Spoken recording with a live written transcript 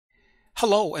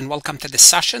Hello and welcome to this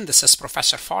session. This is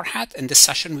Professor Farhat. In this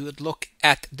session, we would look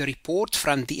at the report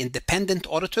from the Independent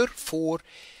Auditor for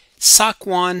SOC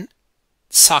 1,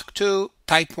 SOC 2,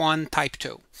 Type 1, Type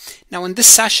 2. Now in this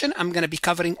session, I'm going to be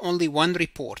covering only one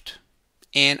report.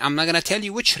 And I'm not going to tell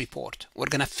you which report. We're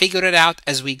going to figure it out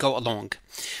as we go along.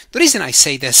 The reason I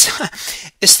say this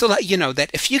is to let you know that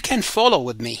if you can follow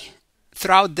with me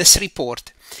throughout this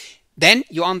report, then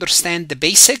you understand the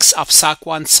basics of SOC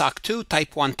 1, SOC 2,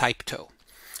 Type 1, Type 2.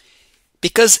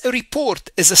 Because a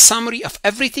report is a summary of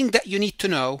everything that you need to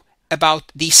know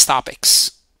about these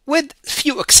topics, with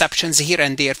few exceptions here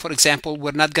and there. For example,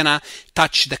 we're not going to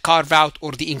touch the carve-out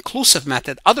or the inclusive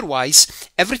method. Otherwise,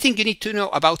 everything you need to know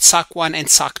about SOC 1 and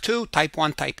SOC 2, Type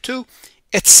 1, Type 2,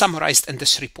 it's summarized in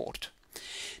this report.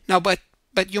 Now, but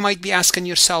you might be asking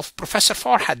yourself, Professor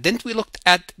Farhat, didn't we look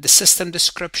at the system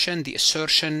description, the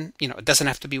assertion? It doesn't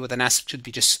have to be with an S, it should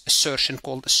be just assertion,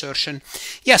 called assertion.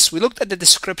 Yes, we looked at the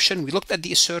description, we looked at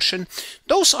the assertion.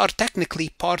 Those are technically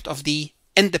part of the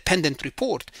independent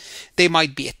report. They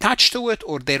might be attached to it,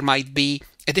 or there might be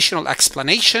additional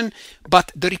explanation,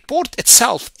 but the report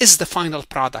itself is the final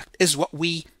product, is what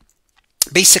we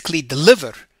basically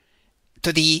deliver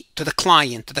to the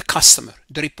client, to the customer,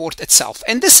 the report itself.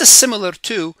 And this is similar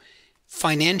to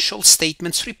financial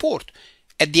statements report.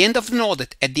 At the end of an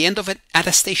audit, at the end of an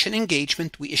attestation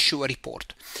engagement, we issue a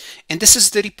report. And this is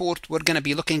the report we're going to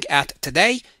be looking at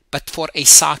today, but for a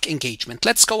SOC engagement.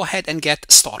 Let's go ahead and get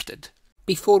started.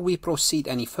 Before we proceed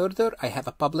any further, I have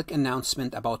a public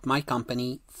announcement about my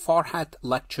company,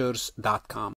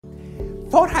 farhatlectures.com.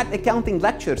 Farhat Accounting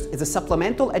Lectures is a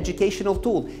supplemental educational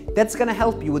tool that's going to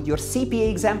help you with your CPA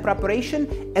exam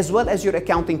preparation as well as your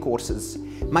accounting courses.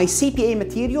 My CPA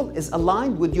material is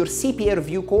aligned with your CPA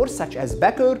review course such as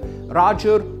Becker,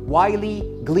 Roger, Wiley,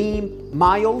 Gleam,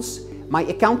 Miles. My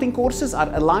accounting courses are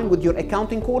aligned with your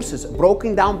accounting courses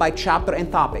broken down by chapter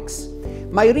and topics.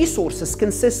 My resources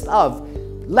consist of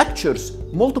lectures,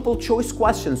 multiple choice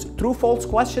questions, true-false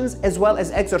questions, as well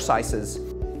as exercises.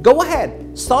 Go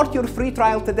ahead, start your free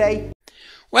trial today.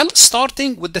 Well,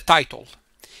 starting with the title.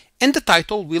 In the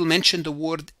title, we'll mention the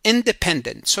word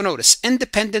independent. So notice,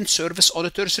 Independent Service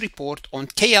Auditors Report on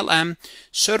KLM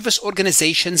Service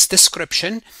Organization's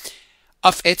description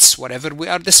of its, whatever we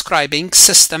are describing,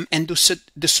 system and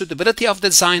the suitability of the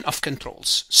design of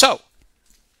controls. So,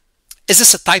 is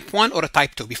this a Type 1 or a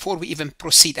Type 2? Before we even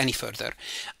proceed any further,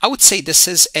 I would say this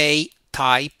is a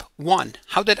Type 1.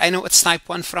 How did I know it's Type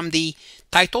 1 from the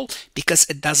title? Because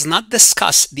it does not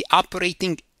discuss the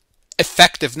operating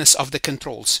effectiveness of the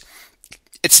controls.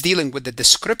 It's dealing with the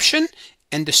description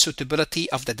and the suitability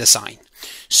of the design.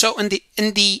 So in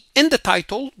the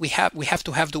title, we have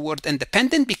to have the word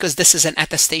independent because this is an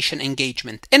attestation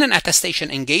engagement. In an attestation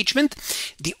engagement,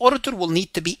 the auditor will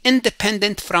need to be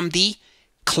independent from the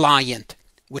client,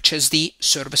 which is the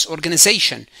service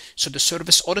organization. So the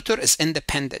service auditor is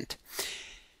independent.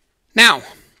 Now,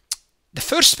 the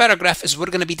first paragraph is we're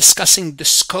going to be discussing the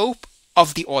scope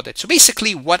of the audit. So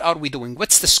basically, what are we doing?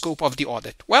 What's the scope of the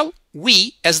audit? Well,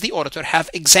 we, as the auditor, have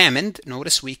examined,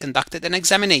 notice we conducted an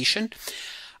examination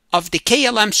of the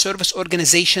KLM service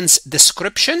organization's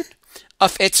description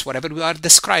of its, whatever we are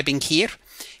describing here,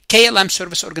 KLM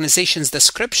service organization's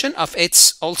description of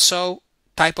its also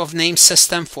type of name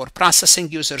system for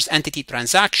processing users entity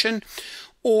transaction,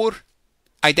 or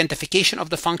identification of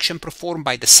the function performed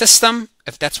by the system,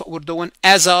 if that's what we're doing,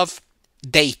 as of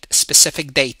date,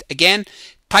 specific date. Again,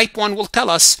 Type 1 will tell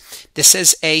us this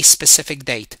is a specific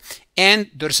date.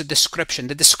 And there's a description.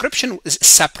 The description is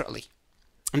separately.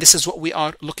 And this is what we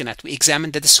are looking at. We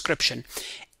examine the description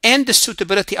and the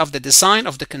suitability of the design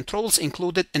of the controls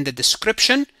included in the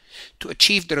description to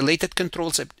achieve the related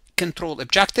control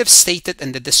objectives stated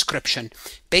in the description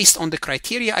based on the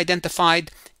criteria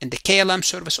identified in the KLM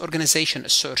service organization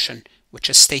assertion,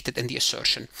 which is stated in the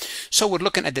assertion. So we're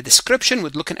looking at the description, we're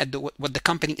looking at what the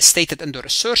company stated in their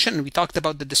assertion, and we talked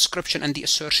about the description and the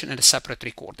assertion in a separate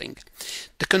recording.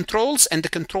 The controls and the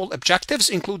control objectives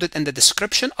included in the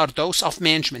description are those of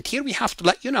management. Here we have to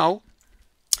let you know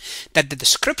that the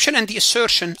description and the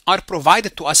assertion are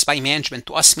provided to us by management.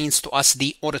 To us means to us,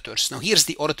 the auditors. Now here's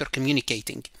the auditor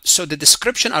communicating. So the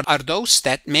description are those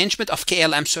that management of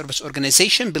KLM service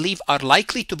organization believe are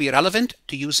likely to be relevant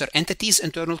to user entities'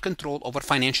 internal control over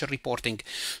financial reporting.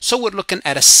 So we're looking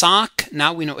at a SOC.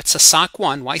 Now we know it's a SOC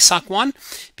 1. Why SOC 1?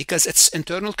 Because it's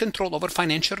internal control over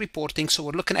financial reporting. So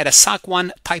we're looking at a SOC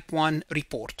 1 Type 1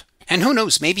 report. And who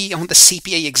knows, maybe on the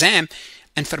CPA exam,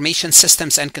 information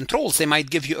systems and controls, they might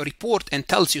give you a report and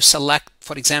tells you select,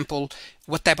 for example,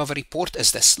 what type of a report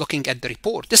is this. Looking at the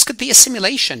report, this could be a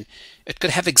simulation. It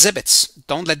could have exhibits.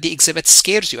 Don't let the exhibits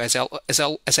scares you. As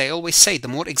I always say, the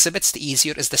more exhibits, the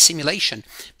easier is the simulation.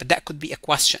 But that could be a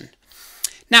question.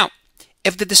 Now,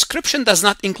 if the description does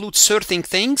not include certain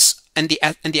things and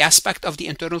the aspect of the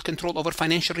internal control over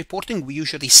financial reporting, we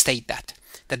usually state that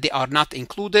they are not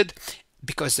included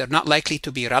because they're not likely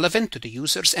to be relevant to the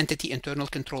user's entity internal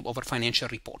control over financial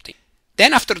reporting.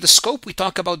 Then after the scope, we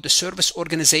talk about the service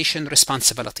organization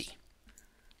responsibility.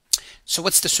 So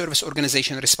what's the service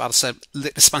organization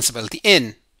responsibility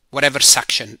in whatever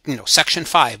section? Section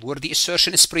 5, where the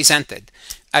assertion is presented.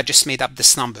 I just made up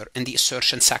this number in the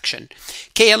assertion section.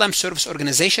 KLM service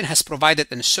organization has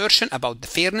provided an assertion about the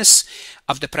fairness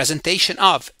of the presentation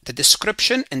of the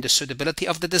description and the suitability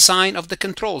of the design of the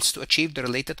controls to achieve the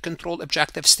related control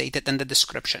objective stated in the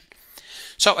description.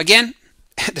 So again,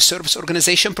 the service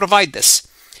organization provide this.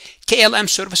 KLM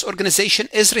service organization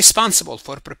is responsible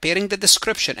for preparing the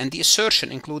description and the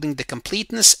assertion, including the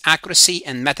completeness, accuracy,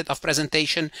 and method of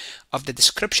presentation of the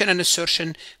description and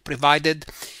assertion,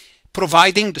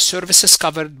 providing the services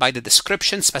covered by the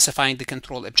description, specifying the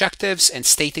control objectives and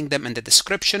stating them in the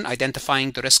description,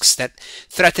 identifying the risks that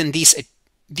threaten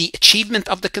the achievement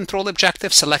of the control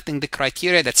objective, selecting the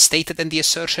criteria that's stated in the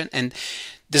assertion, and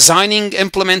designing,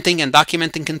 implementing, and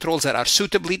documenting controls that are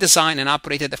suitably designed and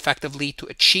operated effectively to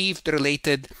achieve the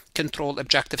related control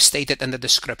objective stated in the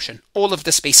description. All of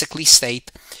this basically state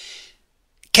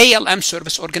KLM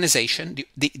service organization,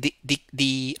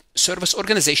 the service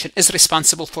organization is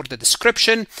responsible for the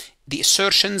description, the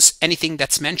assertions, anything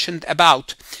that's mentioned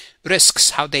about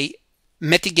risks, how they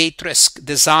mitigate risk,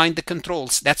 design the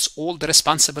controls. That's all the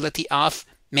responsibility of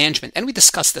management. And we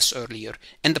discussed this earlier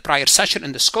in the prior session.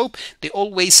 In the scope, they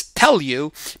always tell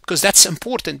you, because that's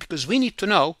important, because we need to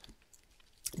know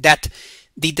that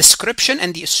the description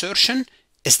and the assertion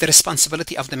is the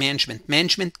responsibility of the management.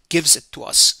 Management gives it to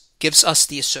us, gives us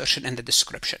the assertion and the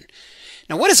description.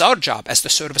 Now, what is our job as the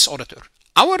service auditor?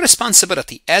 Our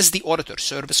responsibility as the auditor,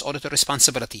 service auditor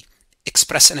responsibility,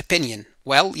 express an opinion.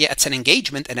 Well, yeah, it's an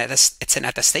engagement, and it's an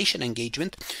attestation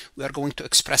engagement. We are going to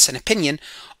express an opinion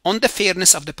on the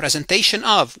fairness of the presentation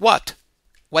of what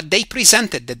they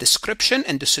presented, the description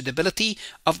and the suitability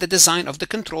of the design of the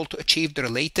control to achieve the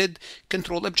related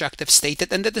control objective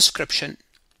stated in the description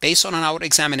based on our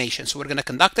examination. So we're going to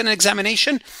conduct an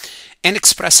examination and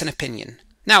express an opinion.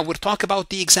 Now we're talking about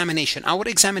the examination. Our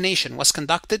examination was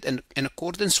conducted in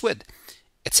accordance with,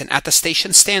 it's an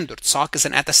attestation standard. SOC is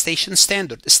an attestation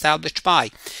standard established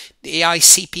by the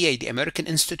ISC CPA, the American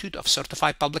Institute of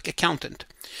Certified Public Accountant.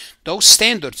 Those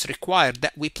standards require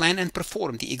that we plan and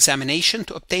perform the examination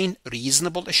to obtain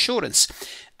reasonable assurance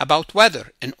about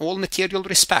whether, in all material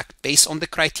respect, based on the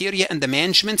criteria and the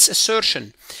management's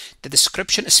assertion, the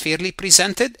description is fairly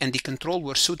presented and the control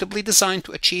were suitably designed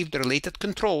to achieve the related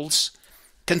control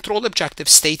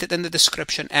objectives stated in the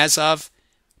description as of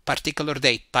particular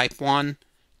date, type 1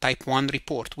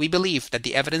 report. We believe that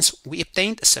the evidence we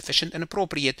obtained is sufficient and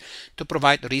appropriate to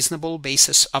provide a reasonable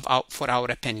basis for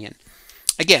our opinion.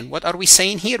 Again, what are we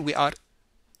saying here? We are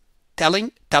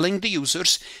telling the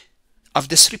users of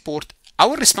this report,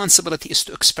 our responsibility is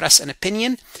to express an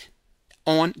opinion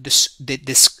on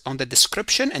the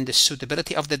description and the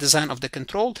suitability of the design of the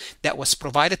control that was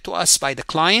provided to us by the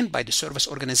client, by the service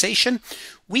organization.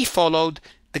 We followed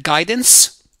the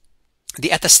guidance, the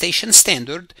attestation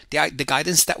standard, the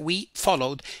guidance that we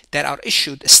followed that are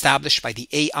established by the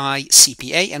ISC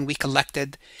CPA, and we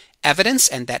collected evidence,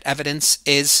 and that evidence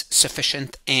is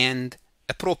sufficient and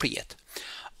appropriate.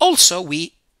 Also,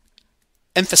 we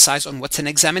emphasize on what's an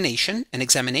examination. An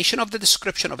examination of the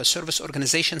description of a service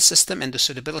organization system and the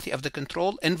suitability of the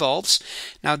control involves,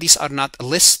 now these are not a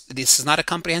list, this is not a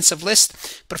comprehensive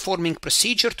list, performing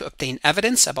procedure to obtain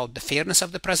evidence about the fairness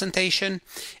of the presentation,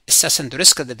 assessing the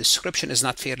risk that the description is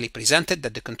not fairly presented,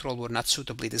 that the control were not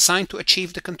suitably designed to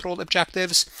achieve the control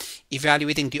objectives,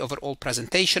 evaluating the overall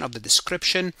presentation of the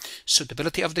description,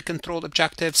 suitability of the control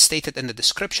objectives stated in the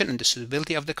description, and the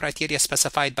suitability of the criteria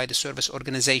specified by the service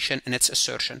organization in its assertion.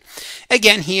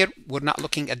 Again, here we're not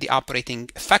looking at the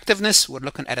operating effectiveness, we're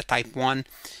looking at a type 1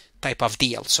 type of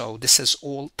deal. So this is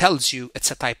all tells you it's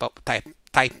a type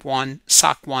 1,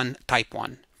 SOC 1, type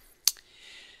 1.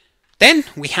 Then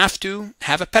we have to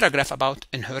have a paragraph about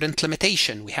inherent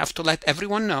limitation. We have to let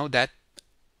everyone know that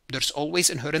there's always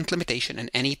inherent limitation in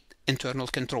any internal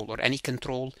control or any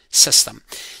control system.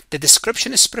 The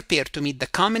description is prepared to meet the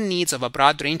common needs of a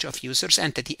broad range of users,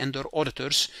 entity, and/or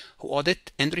auditors who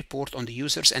audit and report on the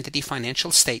user's entity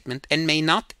financial statement, and may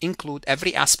not include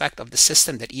every aspect of the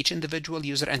system that each individual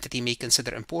user entity may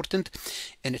consider important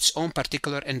in its own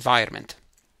particular environment.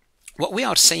 What we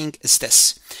are saying is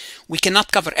this: we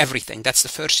cannot cover everything. That's the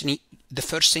first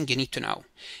thing you need to know,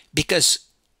 because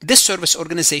this service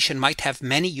organization might have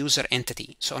many user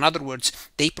entities. So in other words,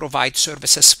 they provide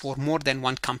services for more than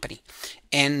one company.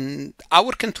 And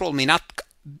our control may not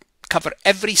cover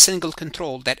every single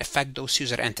control that affect those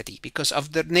user entity. Because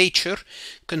of their nature,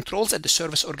 controls at the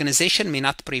service organization may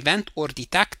not prevent or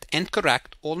detect and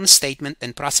correct all misstatement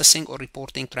in processing or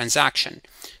reporting transaction.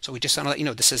 So we just want to let you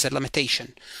know this is a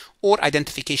limitation. Or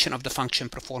identification of the function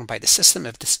performed by the system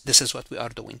if this is what we are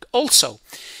doing. Also,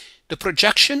 the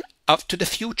projection to the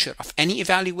future of any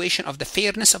evaluation of the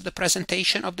fairness of the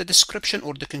presentation of the description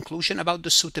or the conclusion about the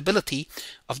suitability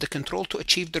of the control to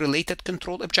achieve the related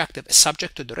control objective is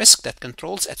subject to the risk that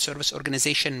controls at service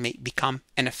organization may become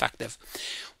ineffective.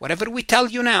 Whatever we tell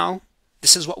you now,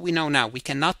 this is what we know now. We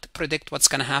cannot predict what's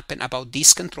going to happen about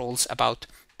these controls, about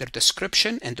their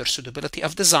description and their suitability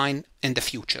of design in the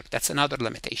future. That's another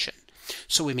limitation.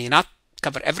 So we may not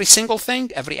cover every single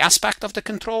thing, every aspect of the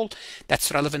control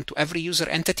that's relevant to every user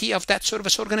entity of that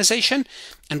service organization,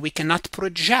 and we cannot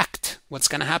project what's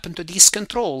going to happen to these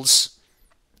controls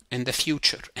in the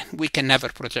future. And we can never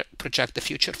project the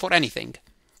future for anything.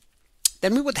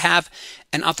 Then we would have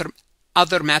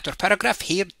another matter paragraph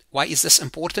here. Why is this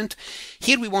important?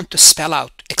 Here we want to spell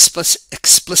out,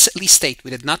 explicitly state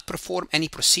we did not perform any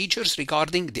procedures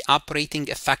regarding the operating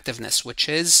effectiveness, which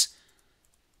is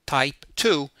type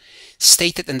 2,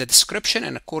 stated in the description,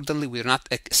 and accordingly we will not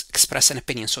express an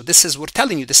opinion. So this is, we're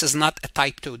telling you, this is not a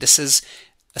type 2. This is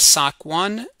a SOC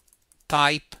 1,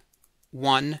 type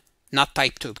 1, not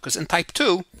type 2. Because in type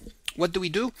 2, what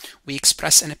do? We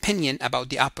express an opinion about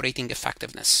the operating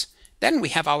effectiveness. Then we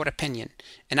have our opinion.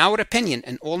 In our opinion,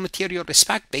 in all material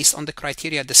respect, based on the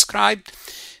criteria described,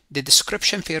 the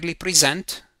description fairly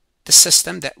present the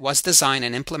system that was designed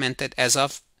and implemented as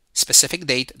of specific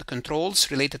date. The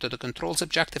controls related to the controls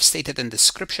objectives stated in the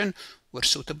description were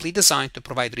suitably designed to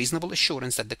provide reasonable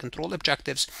assurance that the control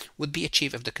objectives would be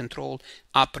achieved if the control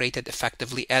operated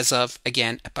effectively as of,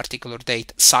 again, a particular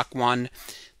date, SOC 1,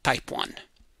 type 1.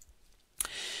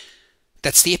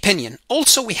 That's the opinion.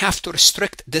 Also, we have to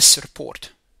restrict this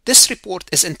report. This report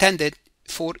is intended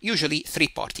for usually 3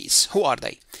 parties. Who are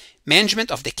they? Management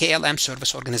of the KLM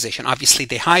service organization. Obviously,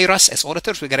 they hire us as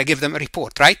auditors. We got to give them a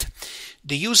report, right?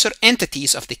 The user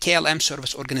entities of the KLM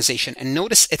service organization. And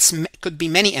notice it could be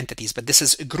many entities, but this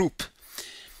is a group.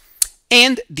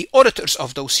 And the auditors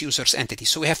of those users entities.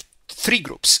 So we have 3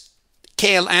 groups.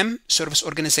 KLM service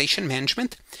organization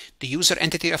management, the user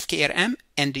entity of KLM,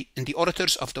 and the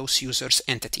auditors of those users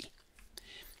entity.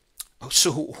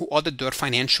 So who audit their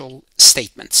financial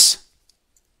statements.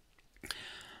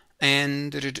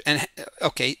 Who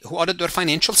audit their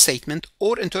financial statement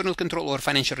or internal control or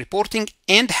financial reporting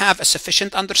and have a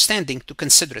sufficient understanding to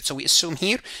consider it. So we assume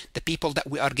here the people that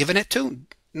we are giving it to,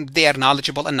 they are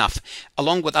knowledgeable enough,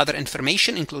 along with other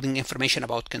information, including information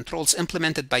about controls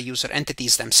implemented by user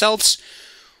entities themselves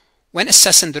when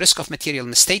assessing the risk of material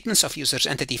misstatements of users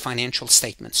entity financial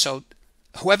statements. So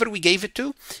whoever we gave it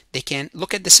to, they can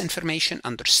look at this information,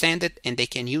 understand it, and they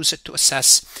can use it to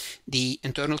assess the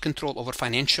internal control over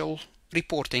financial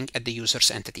reporting at the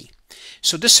user's entity.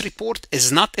 So this report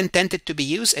is not intended to be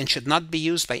used and should not be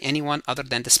used by anyone other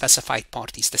than the specified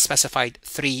parties, the specified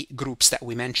 3 groups that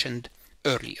we mentioned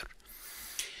earlier.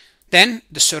 Then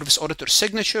the service auditor's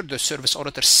signature, the service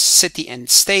auditor's city and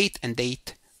state, and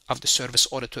date of the service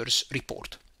auditor's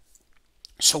report.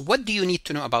 So what do you need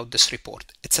to know about this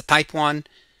report? It's a type 1,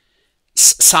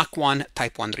 SOC 1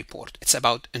 type 1 report. It's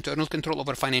about internal control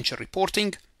over financial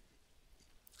reporting,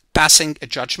 passing a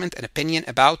judgment, an opinion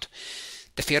about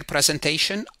the fair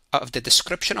presentation of the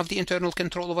description of the internal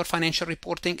control over financial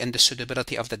reporting and the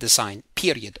suitability of the design,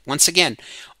 period. Once again,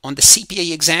 on the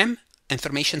CPA exam,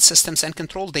 information systems and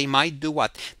control, they might do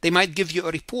what? They might give you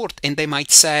a report and they might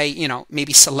say, you know,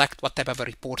 maybe select what type of a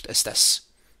report is this.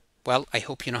 Well, I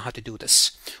hope you know how to do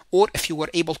this. Or if you were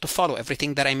able to follow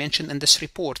everything that I mentioned in this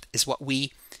report is what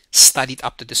we studied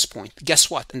up to this point.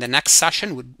 Guess what? In the next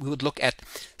session, we would look at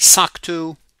SOC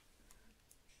 2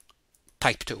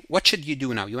 type 2. What should you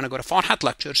do now? You want to go to Farhat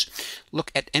Lectures,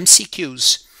 look at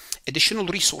MCQs, additional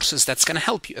resources that's going to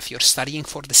help you if you're studying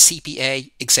for the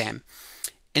CPA exam.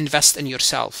 Invest in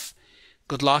yourself.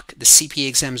 Good luck. The CPA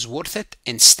exam is worth it,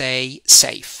 and stay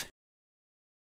safe.